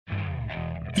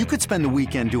You could spend the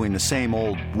weekend doing the same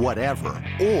old whatever,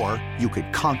 or you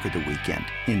could conquer the weekend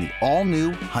in the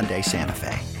all-new Hyundai Santa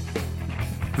Fe.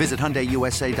 Visit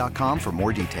HyundaiUSA.com for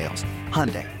more details.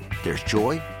 Hyundai, there's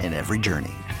joy in every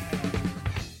journey.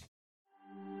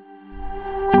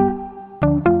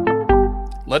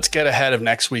 Let's get ahead of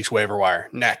next week's waiver wire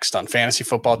next on Fantasy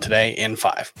Football Today in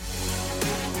 5.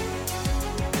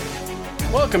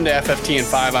 Welcome to FFT in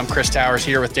 5. I'm Chris Towers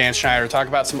here with Dan Schneider to talk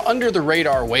about some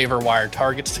under-the-radar waiver wire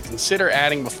targets to consider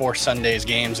adding before Sunday's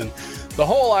games. And the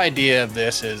whole idea of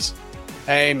this is,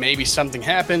 hey, maybe something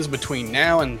happens between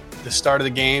now and the start of the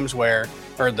games the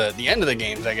end of the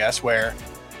games, I guess, where,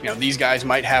 these guys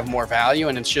might have more value,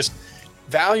 and it's just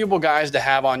valuable guys to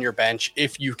have on your bench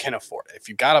if you can afford it. If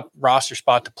you've got a roster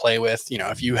spot to play with,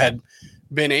 if you had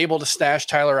been able to stash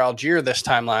Tyler Algier this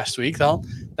time last week,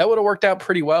 that would have worked out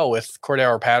pretty well with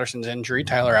Cordero Patterson's injury.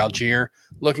 Tyler Algier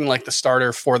looking like the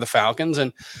starter for the Falcons.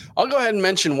 And I'll go ahead and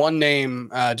mention one name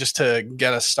just to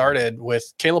get us started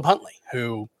with Caleb Huntley,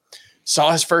 who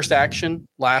saw his first action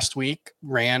last week,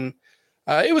 ran.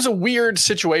 It was a weird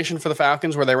situation for the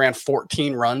Falcons where they ran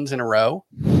 14 runs in a row,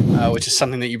 which is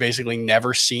something that you basically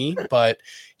never see. But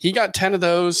he got 10 of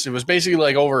those. It was basically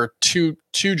like over two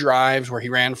drives where he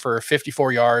ran for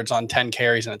 54 yards on 10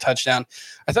 carries and a touchdown.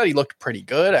 I thought he looked pretty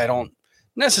good. I don't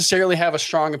necessarily have a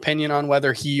strong opinion on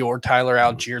whether he or Tyler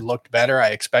Algier looked better. I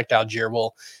expect Algier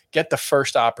will get the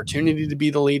first opportunity to be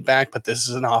the lead back, but this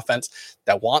is an offense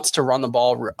that wants to run the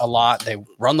ball a lot. They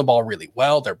run the ball really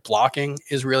well. Their blocking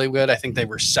is really good. I think they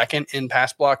were second in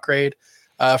pass block grade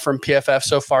from PFF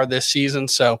so far this season.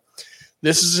 So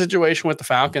this is a situation with the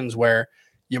Falcons where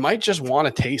you might just want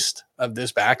a taste of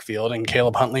this backfield, and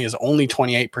Caleb Huntley is only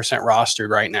 28% rostered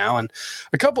right now. And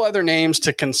a couple other names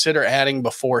to consider adding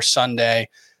before Sunday.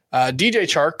 DJ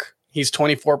Chark, he's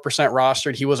 24%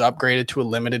 rostered. He was upgraded to a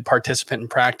limited participant in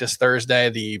practice Thursday.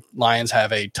 The Lions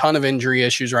have a ton of injury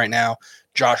issues right now.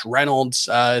 Josh Reynolds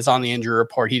is on the injury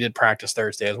report. He did practice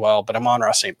Thursday as well, but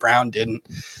Amon-Ra St. Brown didn't.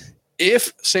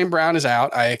 If St. Brown is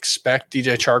out, I expect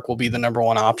DJ Chark will be the number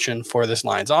one option for this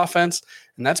Lions offense,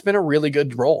 and that's been a really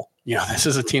good role. This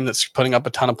is a team that's putting up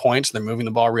a ton of points. They're moving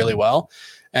the ball really well,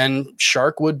 and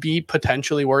Chark would be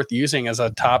potentially worth using as a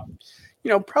top,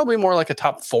 probably more like a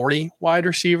top 40 wide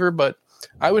receiver, but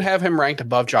I would have him ranked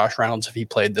above Josh Reynolds if he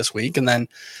played this week. And then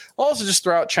I'll also just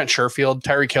throw out Trent Sherfield.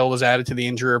 Tyreek Hill was added to the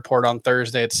injury report on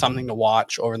Thursday. It's something to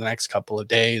watch over the next couple of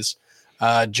days.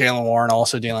 Jalen Warren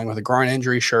also dealing with a groin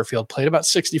injury. Sherfield played about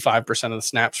 65% of the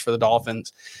snaps for the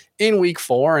Dolphins in week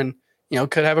 4 and,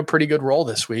 could have a pretty good role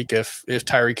this week if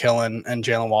Tyreek Hill and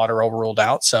Jalen Waddle are overruled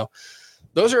out. So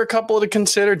those are a couple to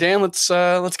consider. Dan, let's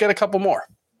get a couple more.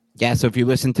 Yeah, so if you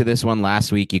listened to this one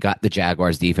last week, you got the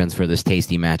Jaguars defense for this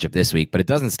tasty matchup this week, but it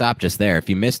doesn't stop just there. If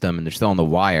you missed them and they're still on the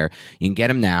wire, you can get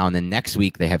them now, and then next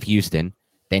week they have Houston,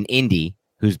 then Indy,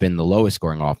 who's been the lowest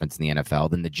scoring offense in the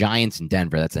NFL, then the Giants and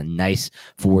Denver. That's a nice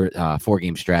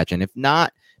four-game stretch, and if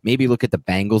not, maybe look at the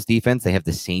Bengals defense. They have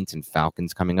the Saints and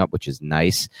Falcons coming up, which is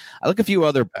nice. I look at a few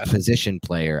other position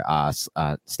player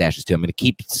stashes too. I'm going to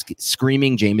keep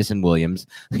screaming Jamison Williams,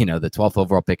 the 12th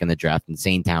overall pick in the draft,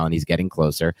 insane talent. He's getting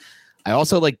closer. I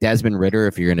also like Desmond Ridder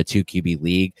if you're in a 2 QB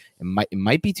league. It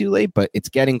might be too late, but it's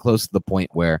getting close to the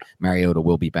point where Mariota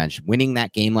will be benched. Winning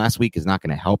that game last week is not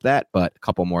going to help that, but a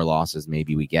couple more losses,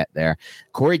 maybe we get there.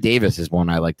 Corey Davis is one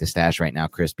I like to stash right now,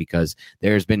 Chris, because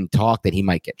there's been talk that he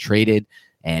might get traded.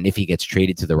 And if he gets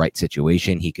traded to the right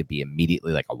situation, he could be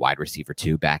immediately like a wide receiver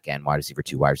 2, back end wide receiver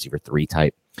 2, wide receiver 3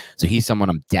 type. So he's someone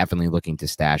I'm definitely looking to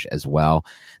stash as well.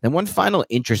 Then one final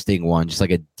interesting one, just like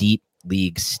a deep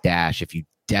league stash, if you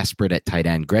desperate at tight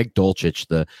end, Greg Dulcich,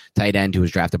 the tight end who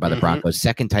was drafted by the Broncos,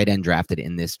 second tight end drafted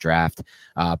in this draft.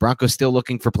 Broncos still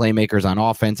looking for playmakers on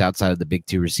offense outside of the big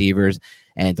 2 receivers,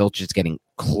 and Dulcich getting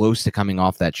close to coming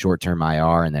off that short-term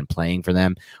IR and then playing for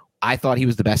them. I thought he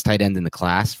was the best tight end in the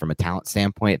class from a talent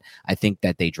standpoint. I think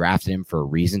that they drafted him for a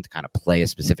reason, to kind of play a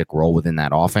specific role within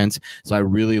that offense. So I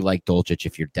really like Dulcich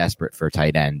if you're desperate for a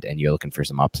tight end and you're looking for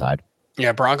some upside.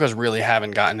 Yeah, Broncos really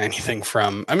haven't gotten anything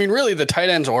from, really the tight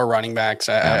ends or running backs.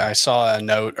 I saw a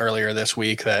note earlier this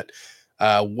week that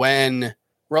when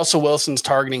Russell Wilson's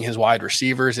targeting his wide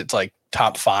receivers, it's like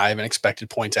top 5 in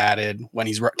expected points added. When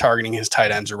he's targeting his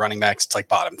tight ends or running backs, it's like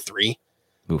bottom 3.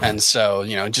 Oof. And so,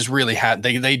 just really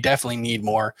they definitely need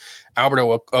more.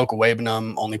 Alberto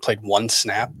Okwuegbunam only played 1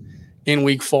 snap in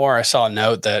week 4. I saw a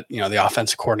note that, the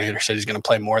offensive coordinator said he's going to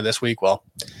play more this week. Well,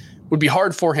 it would be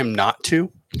hard for him not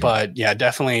to, but yeah,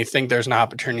 definitely think there's an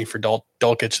opportunity for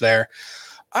Dulcich there.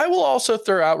 I will also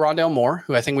throw out Rondale Moore,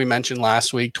 who I think we mentioned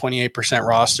last week, 28%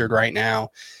 rostered right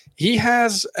now. he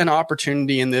has an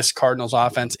opportunity in this Cardinals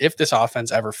offense if this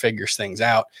offense ever figures things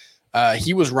out.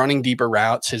 He was running deeper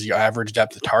routes. His average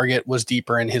depth of target was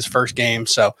deeper in his first game.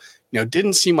 So,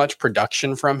 didn't see much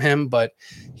production from him, but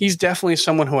he's definitely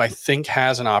someone who I think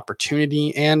has an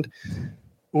opportunity. And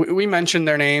we mentioned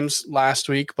their names last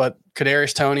week, but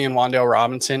Kadarius Toney and Wan'Dale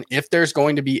Robinson, if there's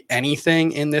going to be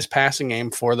anything in this passing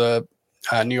game for the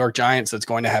New York Giants that's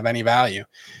going to have any value,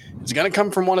 it's going to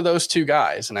come from one of those two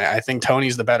guys. And I think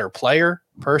Toney's the better player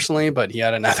personally, but he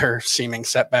had another seeming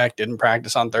setback, didn't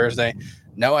practice on Thursday.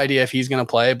 No idea if he's going to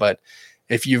play, but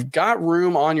if you've got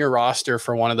room on your roster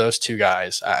for one of those two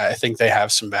guys, I think they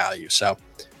have some value. So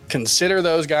consider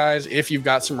those guys if you've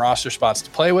got some roster spots to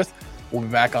play with. We'll be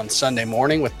back on Sunday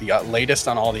morning with the latest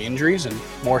on all the injuries and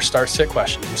more start-sit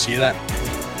questions. We'll see you then.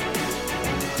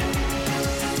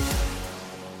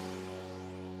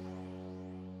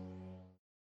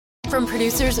 From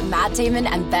producers Matt Damon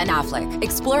and Ben Affleck,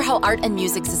 explore how art and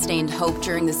music sustained hope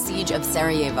during the siege of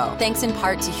Sarajevo, thanks in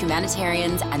part to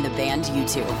humanitarians and the band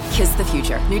U2. Kiss the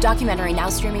Future. New documentary now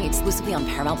streaming exclusively on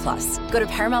Paramount+. Go to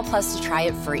Paramount+ to try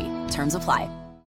it free. Terms apply.